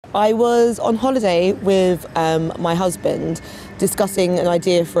I was on holiday with my husband discussing an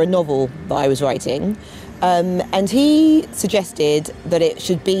idea for a novel that I was writing, and he suggested that it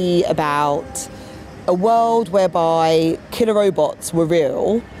should be about a world whereby killer robots were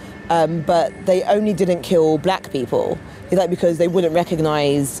real, but they only didn't kill black people. He's like, because they wouldn't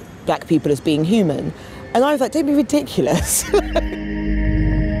recognise black people as being human. And I was like, don't be ridiculous.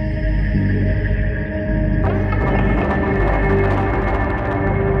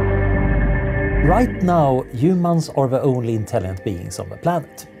 Right now, humans are the only intelligent beings on the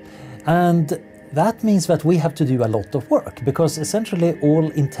planet. And that means that we have to do a lot of work, because essentially all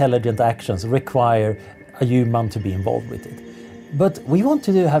intelligent actions require a human to be involved with it. But we want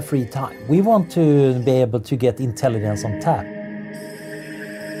to have free time. We want to be able to get intelligence on tap.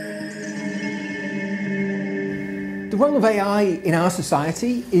 The role of AI in our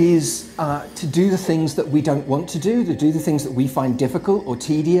society is to do the things that we don't want to do the things that we find difficult or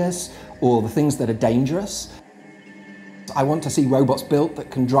tedious, or the things that are dangerous. I want to see robots built that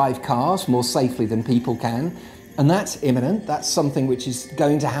can drive cars more safely than people can, and that's imminent. That's something which is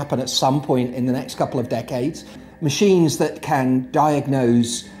going to happen at some point in the next couple of decades. Machines that can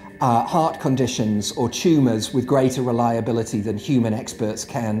diagnose heart conditions or tumours with greater reliability than human experts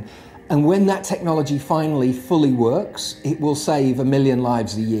can. And when that technology finally fully works, it will save 1 million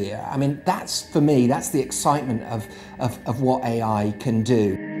lives a year. I mean, that's, for me, that's the excitement of what AI can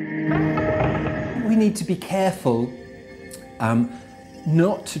do. We need to be careful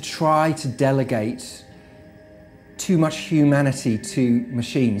not to try to delegate too much humanity to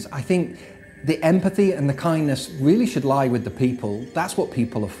machines. I think the empathy and the kindness really should lie with the people. That's what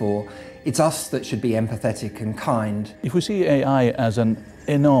people are for. It's us that should be empathetic and kind. If we see AI as an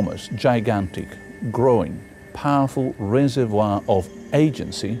enormous, gigantic, growing, powerful reservoir of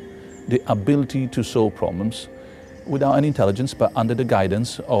agency, the ability to solve problems without any intelligence, but under the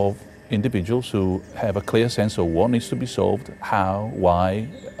guidance of individuals who have a clear sense of what needs to be solved, how, why,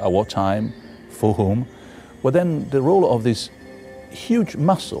 at what time, for whom, well then the role of these huge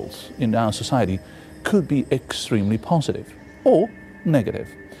muscles in our society could be extremely positive or negative.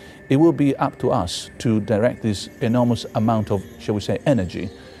 It will be up to us to direct this enormous amount of, shall we say, energy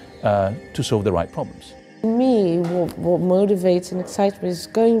to solve the right problems. Me, what motivates and excites me is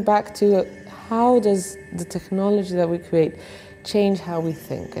going back to how does the technology that we create change how we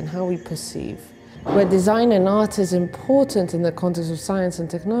think and how we perceive. Where design and art is important in the context of science and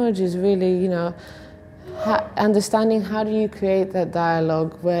technology is really, you know, understanding how do you create that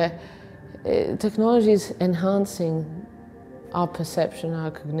dialogue where technology is enhancing our perception,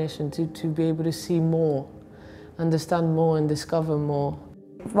 our cognition, to be able to see more, understand more and discover more.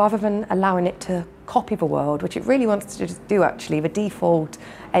 Rather than allowing it to copy the world, which it really wants to just do actually, the default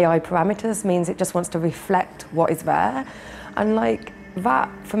AI parameters means it just wants to reflect what is there. And like that,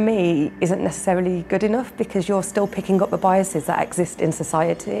 for me, isn't necessarily good enough because you're still picking up the biases that exist in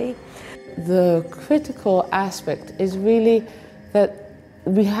society. The critical aspect is really that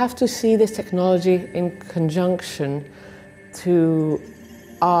we have to see this technology in conjunction to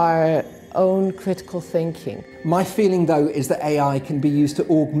our own critical thinking. My feeling, though, is that AI can be used to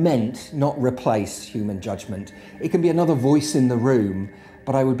augment, not replace, human judgment. It can be another voice in the room,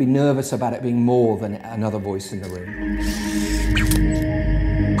 but I would be nervous about it being more than another voice in the room.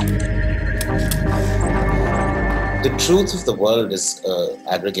 The truth of the world is an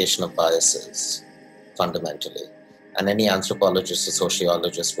aggregation of biases, fundamentally. And any anthropologist or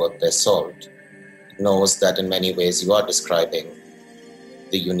sociologist worth their salt knows that in many ways you are describing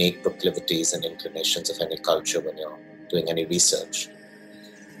the unique proclivities and inclinations of any culture when you're doing any research.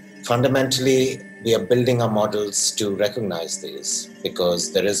 Fundamentally, we are building our models to recognize these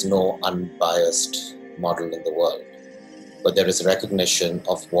because there is no unbiased model in the world, but there is a recognition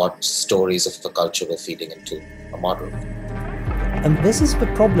of what stories of the culture we're feeding into a model. And this is the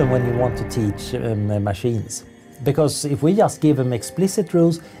problem when you want to teach machines. Because if we just give them explicit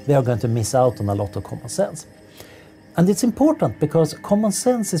rules, they are going to miss out on a lot of common sense. And it's important because common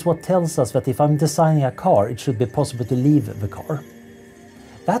sense is what tells us that if I'm designing a car, it should be possible to leave the car.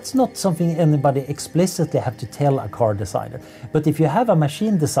 That's not something anybody explicitly have to tell a car designer. But if you have a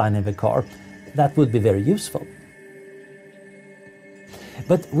machine designing the car, that would be very useful.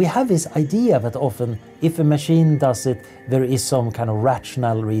 But we have this idea that often, if a machine does it, there is some kind of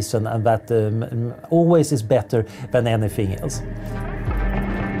rational reason and that always is better than anything else.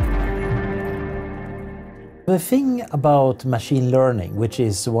 The thing about machine learning, which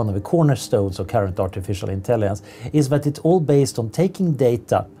is one of the cornerstones of current artificial intelligence, is that it's all based on taking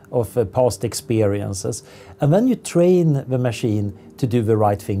data of past experiences, and then you train the machine to do the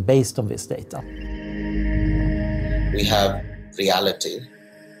right thing based on this data. We have reality,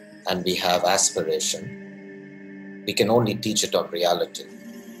 and we have aspiration, we can only teach it on reality.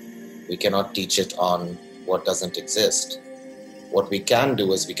 We cannot teach it on what doesn't exist. What we can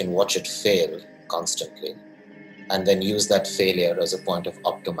do is we can watch it fail constantly and then use that failure as a point of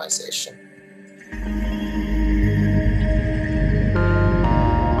optimization.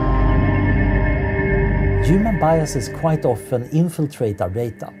 Human biases quite often infiltrate our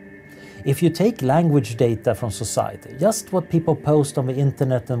data. If you take language data from society, just what people post on the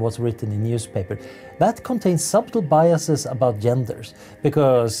internet and what's written in newspaper, that contains subtle biases about genders,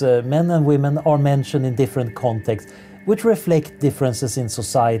 because men and women are mentioned in different contexts, which reflect differences in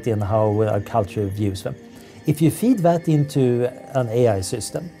society and how our culture views them. If you feed that into an AI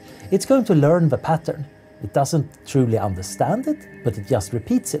system, it's going to learn the pattern. It doesn't truly understand it, but it just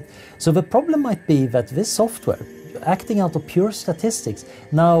repeats it. So the problem might be that this software, acting out of pure statistics,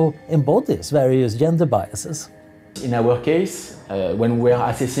 now embodies various gender biases. In our case, when we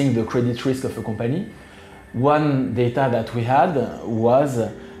are assessing the credit risk of a company, one data that we had was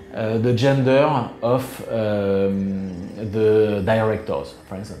the gender of the directors,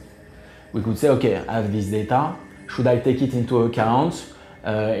 for instance. We could say, okay, I have this data, should I take it into account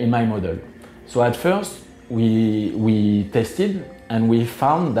in my model? So at first, we tested and we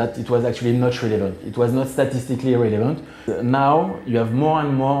found that it was actually not relevant. It was not statistically relevant. Now you have more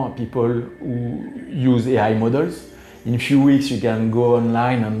and more people who use AI models. In a few weeks you can go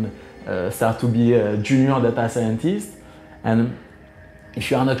online and start to be a junior data scientist. And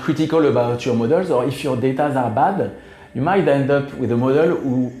if you are not critical about your models, or if your data are bad, you might end up with a model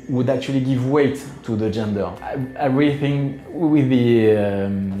who would actually give weight to the gender. I really think with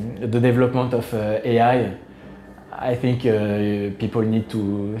the development of AI, I think people need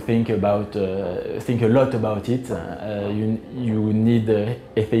to think a lot about it. You need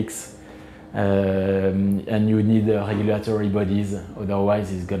ethics and you need regulatory bodies.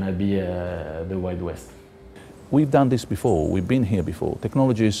 Otherwise, it's gonna be the Wild West. We've done this before. We've been here before.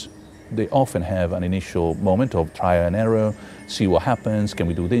 Technologies, they often have an initial moment of trial and error, see what happens, can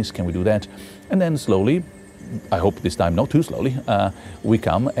we do this, can we do that? And then slowly, I hope this time not too slowly, we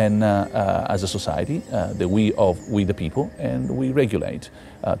come and as a society, we the people, and we regulate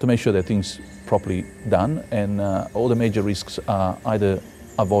to make sure that things properly done and all the major risks are either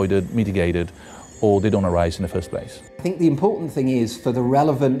avoided, mitigated, or they don't arise in the first place. I think the important thing is for the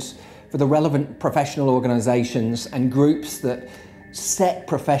relevant professional organisations and groups that set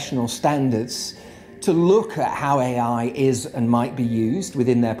professional standards to look at how AI is and might be used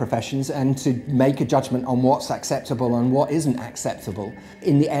within their professions and to make a judgment on what's acceptable and what isn't acceptable.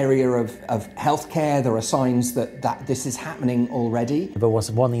 In the area of healthcare, there are signs that this is happening already. There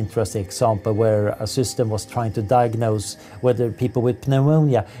was one interesting example where a system was trying to diagnose whether people with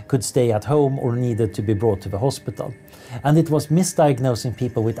pneumonia could stay at home or needed to be brought to the hospital. And it was misdiagnosing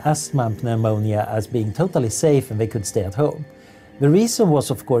people with asthma and pneumonia as being totally safe and they could stay at home. The reason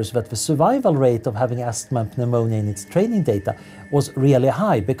was, of course, that the survival rate of having asthma and pneumonia in its training data was really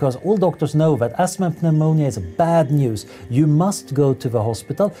high, because all doctors know that asthma and pneumonia is bad news. You must go to the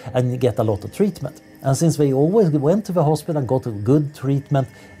hospital and get a lot of treatment. And since they always went to the hospital and got good treatment,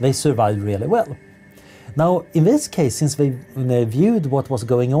 they survived really well. Now, in this case, since they viewed what was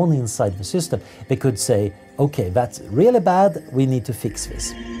going on inside the system, they could say, okay, that's really bad, we need to fix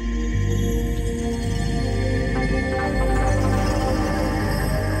this.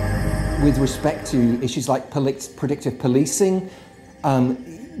 With respect to issues like predictive policing,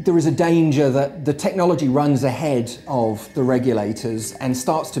 there is a danger that the technology runs ahead of the regulators and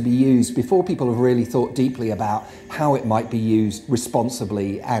starts to be used before people have really thought deeply about how it might be used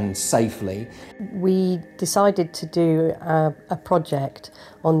responsibly and safely. We decided to do a project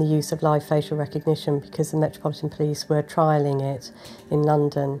on the use of live facial recognition because the Metropolitan Police were trialling it in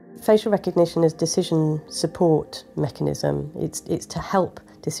London. Facial recognition is a decision support mechanism. It's to help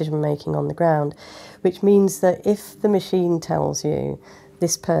decision making on the ground, which means that if the machine tells you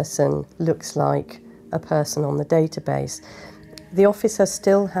this person looks like a person on the database, the officer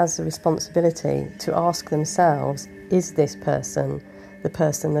still has the responsibility to ask themselves, is this person the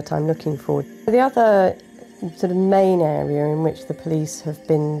person that I'm looking for? The other sort of main area in which the police have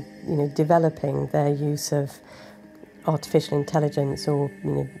been developing their use of artificial intelligence or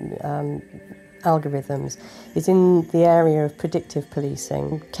algorithms is in the area of predictive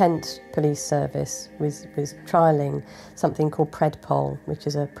policing. Kent Police Service was trialling something called PredPol, which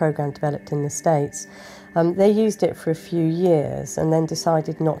is a program developed in the States. They used it for a few years and then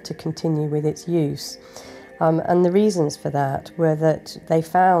decided not to continue with its use. And the reasons for that were that they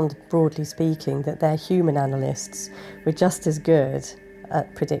found, broadly speaking, that their human analysts were just as good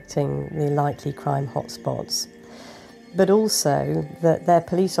at predicting the likely crime hotspots. but also that their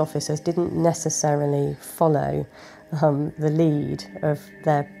police officers didn't necessarily follow the lead of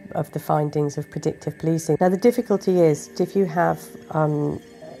the findings of predictive policing. Now the difficulty is if you have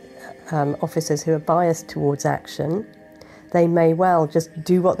officers who are biased towards action, they may well just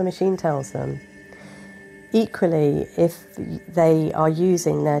do what the machine tells them. Equally, if they are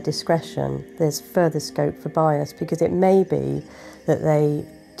using their discretion, there's further scope for bias, because it may be that they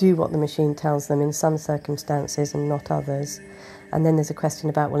do what the machine tells them in some circumstances and not others. And then there's a question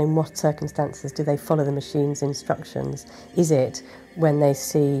about, well, in what circumstances do they follow the machine's instructions? Is it when they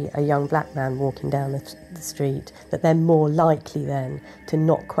see a young black man walking down the street that they're more likely then to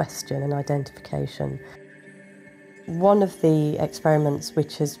not question an identification? One of the experiments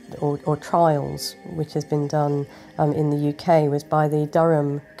or trials which has been done in the UK was by the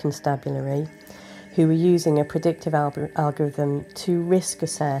Durham Constabulary, who were using a predictive algorithm to risk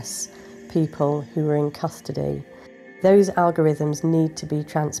assess people who were in custody. Those algorithms need to be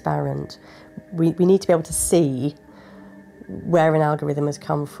transparent. We need to be able to see where an algorithm has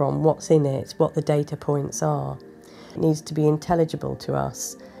come from, what's in it, what the data points are. It needs to be intelligible to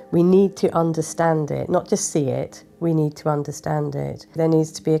us. We need to understand it, not just see it, we need to understand it. There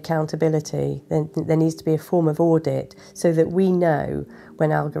needs to be accountability, there needs to be a form of audit so that we know when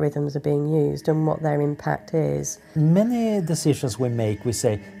algorithms are being used and what their impact is. Many decisions we make, we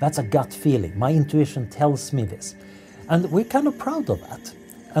say, that's a gut feeling, my intuition tells me this. And we're kind of proud of that.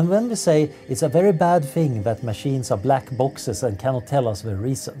 And when we say it's a very bad thing that machines are black boxes and cannot tell us the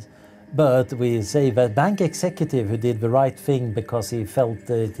reasons, but we say that bank executive who did the right thing because he felt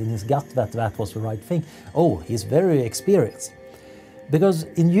it in his gut that that was the right thing, oh, he's very experienced. Because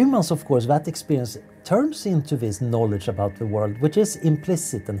in humans, of course, that experience turns into this knowledge about the world, which is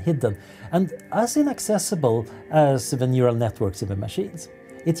implicit and hidden, and as inaccessible as the neural networks in the machines.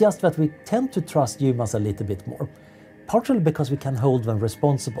 It's just that we tend to trust humans a little bit more, partially because we can hold them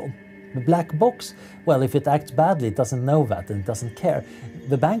responsible. The black box, well, if it acts badly, it doesn't know that and it doesn't care.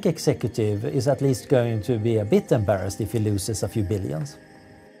 The bank executive is at least going to be a bit embarrassed if he loses a few billions.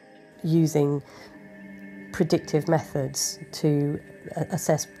 Using predictive methods to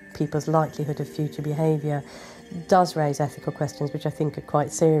assess people's likelihood of future behaviour does raise ethical questions, which I think are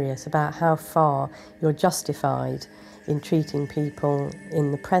quite serious, about how far you're justified in treating people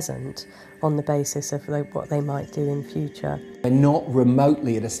in the present on the basis of what they might do in future. We're not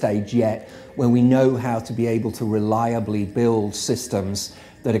remotely at a stage yet when we know how to be able to reliably build systems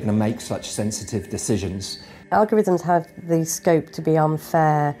that are going to make such sensitive decisions. Algorithms have the scope to be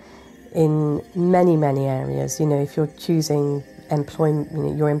unfair in many, many areas. You know, if you're choosing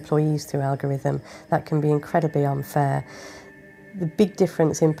your employees through algorithm, that can be incredibly unfair. The big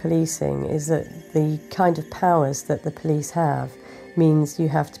difference in policing is that the kind of powers that the police have means you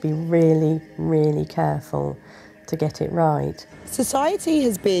have to be really, really careful to get it right. Society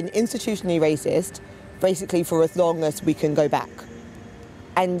has been institutionally racist basically for as long as we can go back.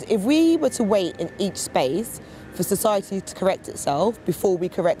 And if we were to wait in each space for society to correct itself before we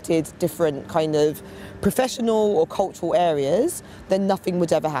corrected different kind of professional or cultural areas, then nothing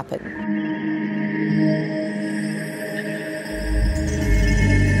would ever happen.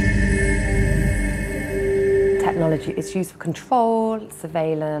 Technology is used for control,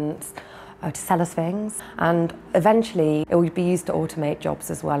 surveillance, to sell us things, and eventually it will be used to automate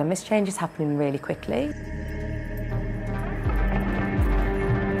jobs as well, and this change is happening really quickly.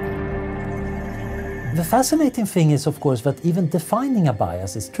 The fascinating thing is, of course, that even defining a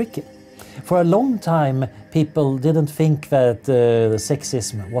bias is tricky. For a long time, people didn't think that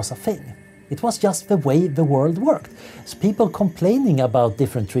sexism was a thing. It was just the way the world worked. So people complaining about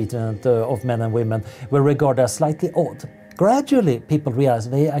different treatment of men and women were regarded as slightly odd. Gradually, people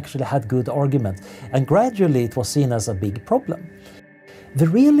realized they actually had good argument, and gradually it was seen as a big problem. The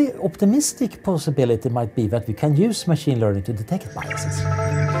really optimistic possibility might be that we can use machine learning to detect biases.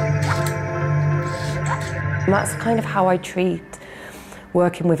 And that's kind of how I treat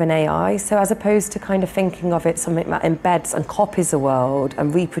working with an AI. So as opposed to kind of thinking of it something that embeds and copies the world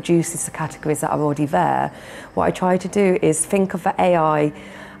and reproduces the categories that are already there, what I try to do is think of the AI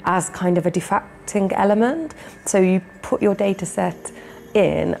as kind of a diffracting element. So you put your data set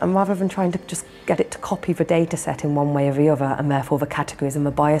in, and rather than trying to just get it to copy the data set in one way or the other, and therefore the categories and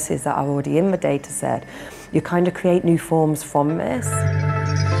the biases that are already in the data set, you kind of create new forms from this.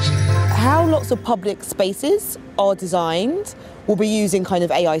 How lots of public spaces are designed will be using kind of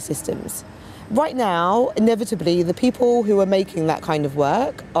AI systems. Right now, inevitably, the people who are making that kind of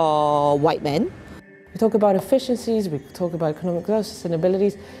work are white men. We talk about efficiencies, we talk about economic growth,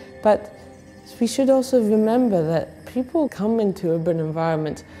 sustainabilities, but we should also remember that people come into urban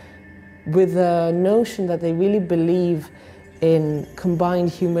environments with a notion that they really believe in combined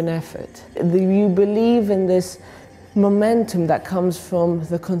human effort. You believe in this momentum that comes from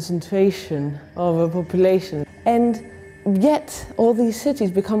the concentration of a population. And yet, all these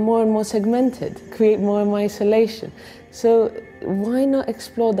cities become more and more segmented, create more and more isolation. So why not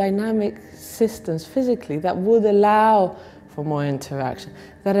explore dynamic systems physically that would allow for more interaction,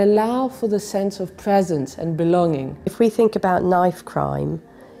 that allow for the sense of presence and belonging? If we think about knife crime,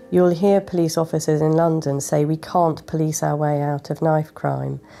 you'll hear police officers in London say we can't police our way out of knife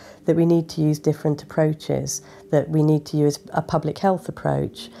crime, that we need to use different approaches, that we need to use a public health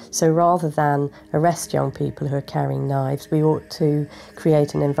approach. So rather than arrest young people who are carrying knives, we ought to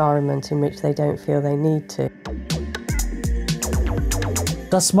create an environment in which they don't feel they need to.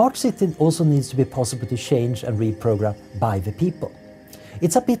 The smart city also needs to be possible to change and reprogram by the people.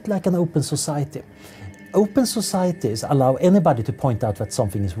 It's a bit like an open society. Open societies allow anybody to point out that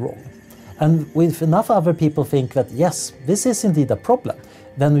something is wrong. And if enough other people think that, yes, this is indeed a problem,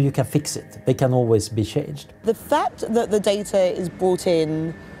 then you can fix it. They can always be changed. The fact that the data is brought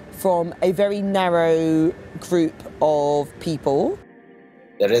in from a very narrow group of people.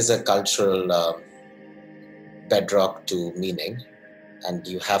 There is a cultural bedrock to meaning, and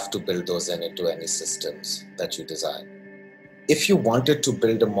you have to build those into any systems that you design. If you wanted to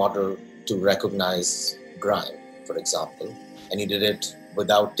build a model to recognize crime, for example, and you did it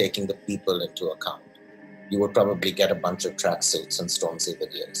without taking the people into account, you would probably get a bunch of tracksuits and Stormzy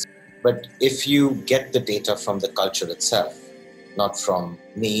videos. But if you get the data from the culture itself, not from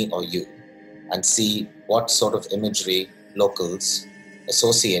me or you, and see what sort of imagery locals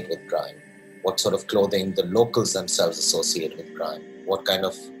associate with crime, what sort of clothing the locals themselves associate with crime, what kind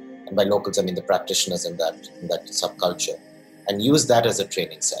of, and by locals I mean the practitioners in that subculture, and use that as a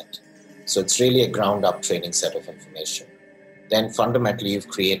training set. So it's really a ground-up training set of information. Then fundamentally you've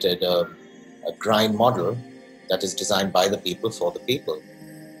created a crime model that is designed by the people for the people.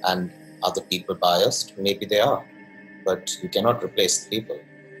 And are the people biased? Maybe they are, but you cannot replace the people.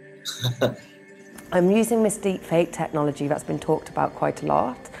 I'm using this deepfake technology that's been talked about quite a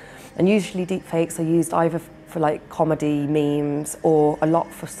lot. And usually deepfakes are used either for like comedy, memes, or a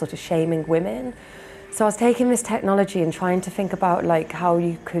lot for sort of shaming women. So I was taking this technology and trying to think about like how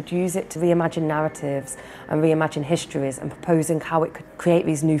you could use it to reimagine narratives and reimagine histories, and proposing how it could create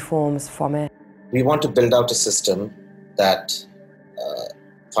these new forms from it. We want to build out a system that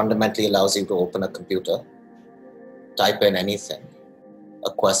fundamentally allows you to open a computer, type in anything,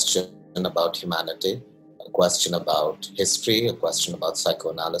 a question about humanity, a question about history, a question about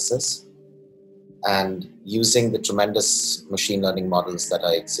psychoanalysis, and using the tremendous machine learning models that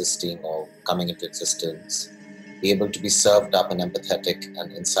are existing or coming into existence, be able to be served up an empathetic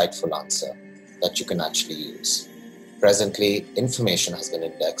and insightful answer that you can actually use. Presently, information has been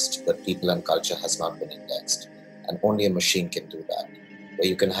indexed, but people and culture has not been indexed. And only a machine can do that, where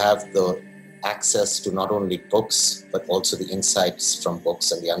you can have the access to not only books, but also the insights from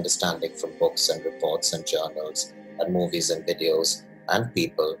books and the understanding from books and reports and journals and movies and videos and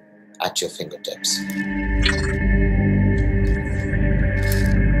people at your fingertips.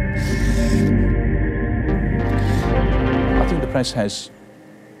 I think the press has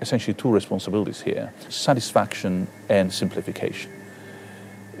essentially two responsibilities here: satisfaction and simplification.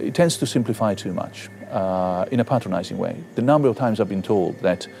 It tends to simplify too much in a patronizing way. The number of times I've been told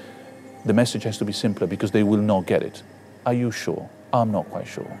that the message has to be simpler because they will not get it. Are you sure? I'm not quite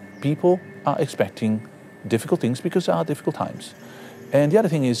sure. People are expecting difficult things because there are difficult times. And the other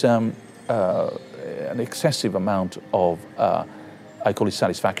thing is an excessive amount of, I call it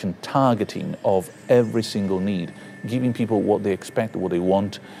satisfaction, targeting of every single need, giving people what they expect, what they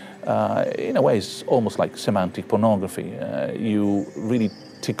want. In a way, it's almost like semantic pornography. You really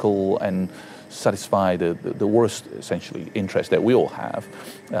tickle and satisfy the worst, essentially, interest that we all have,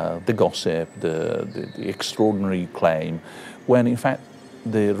 the gossip, the extraordinary claim, when in fact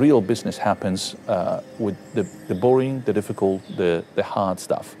the real business happens with the boring, the difficult, the hard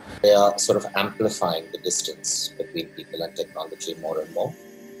stuff. They are sort of amplifying the distance between people and technology more and more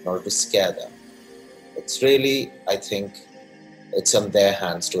in order to scare them. It's really, I think, it's on their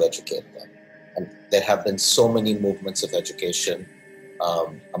hands to educate them. And there have been so many movements of education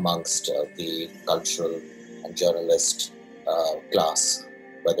amongst the cultural and journalist class,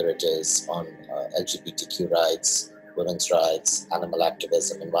 whether it is on LGBTQ rights, women's rights, animal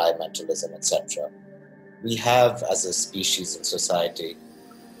activism, environmentalism, etc. We have, as a species in society,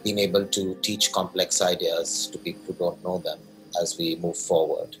 been able to teach complex ideas to people who don't know them as we move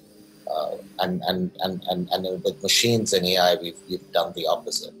forward. And with machines and AI, we've done the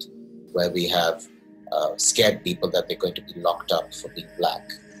opposite, where we have scared people that they're going to be locked up for being black,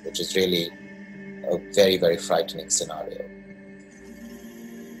 which is really a very, very frightening scenario.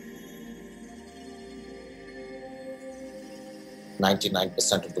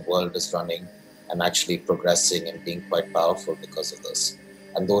 "99% of the world is running and actually progressing and being quite powerful because of this.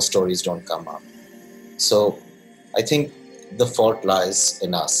 And those stories don't come up. So I think the fault lies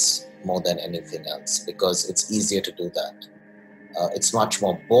in us more than anything else, because it's easier to do that. It's much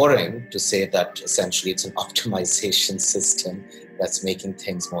more boring to say that essentially it's an optimization system that's making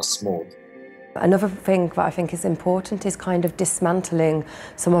things more smooth. Another thing that I think is important is kind of dismantling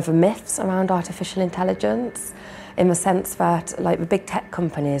some of the myths around artificial intelligence, in the sense that like the big tech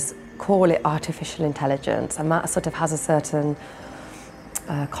companies call it artificial intelligence, and that sort of has a certain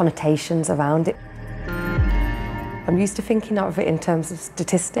connotations around it. I'm used to thinking of it in terms of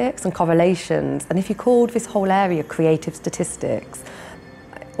statistics and correlations, and if you called this whole area creative statistics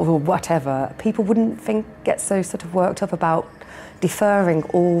or whatever, people wouldn't get so sort of worked up about deferring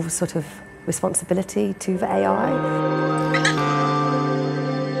all sort of responsibility to the AI.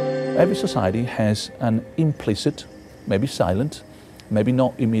 Every society has an implicit, maybe silent, maybe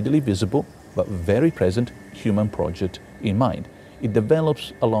not immediately visible, but very present human project in mind. It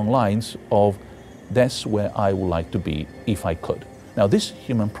develops along lines of, that's where I would like to be if I could. Now, this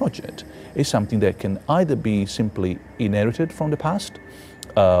human project is something that can either be simply inherited from the past,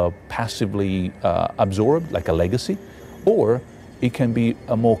 passively absorbed like a legacy, or it can be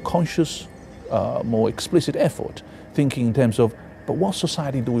a more conscious, more explicit effort, thinking in terms of, but what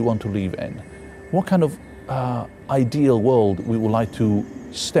society do we want to live in? What kind of ideal world we would like to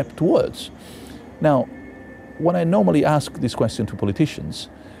step towards? Now, when I normally ask this question to politicians,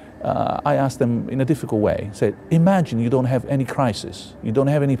 I ask them in a difficult way. Say, imagine you don't have any crisis, you don't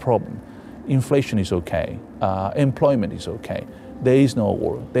have any problem. Inflation is okay, employment is okay, there is no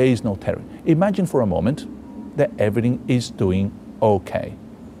war, there is no terror. Imagine for a moment that everything is doing okay.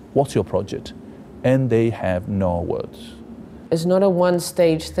 What's your project? And they have no words. It's not a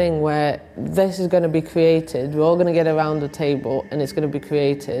one-stage thing where this is going to be created, we're all going to get around the table and it's going to be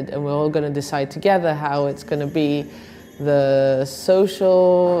created, and we're all going to decide together how it's going to be. The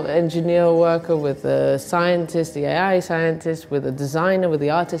social engineer worker with the scientist, the AI scientist, with the designer, with the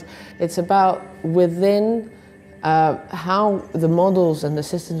artist. It's about within how the models and the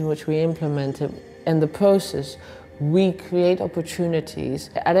systems in which we implement it and the process, we create opportunities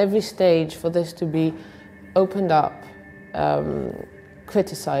at every stage for this to be opened up,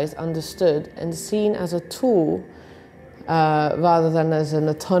 criticized, understood, and seen as a tool rather than as an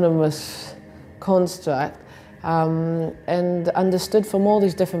autonomous construct, and understood from all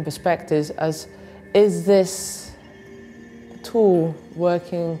these different perspectives as, is this tool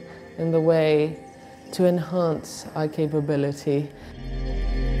working in the way to enhance our capability?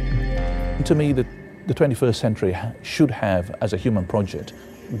 To me, the 21st century should have, as a human project,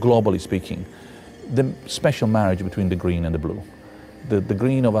 globally speaking, the special marriage between the green and the blue. The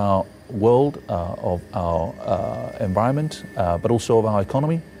green of our world, of our environment, but also of our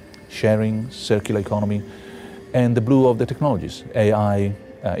economy, sharing, circular economy, and the blue of the technologies, AI,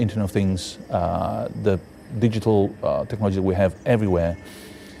 Internet of Things, the digital technology that we have everywhere.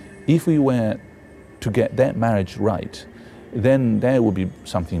 If we were to get that marriage right, then that would be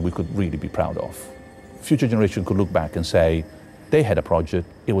something we could really be proud of. Future generations could look back and say, they had a project,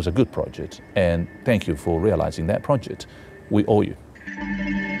 it was a good project, and thank you for realizing that project. We owe you.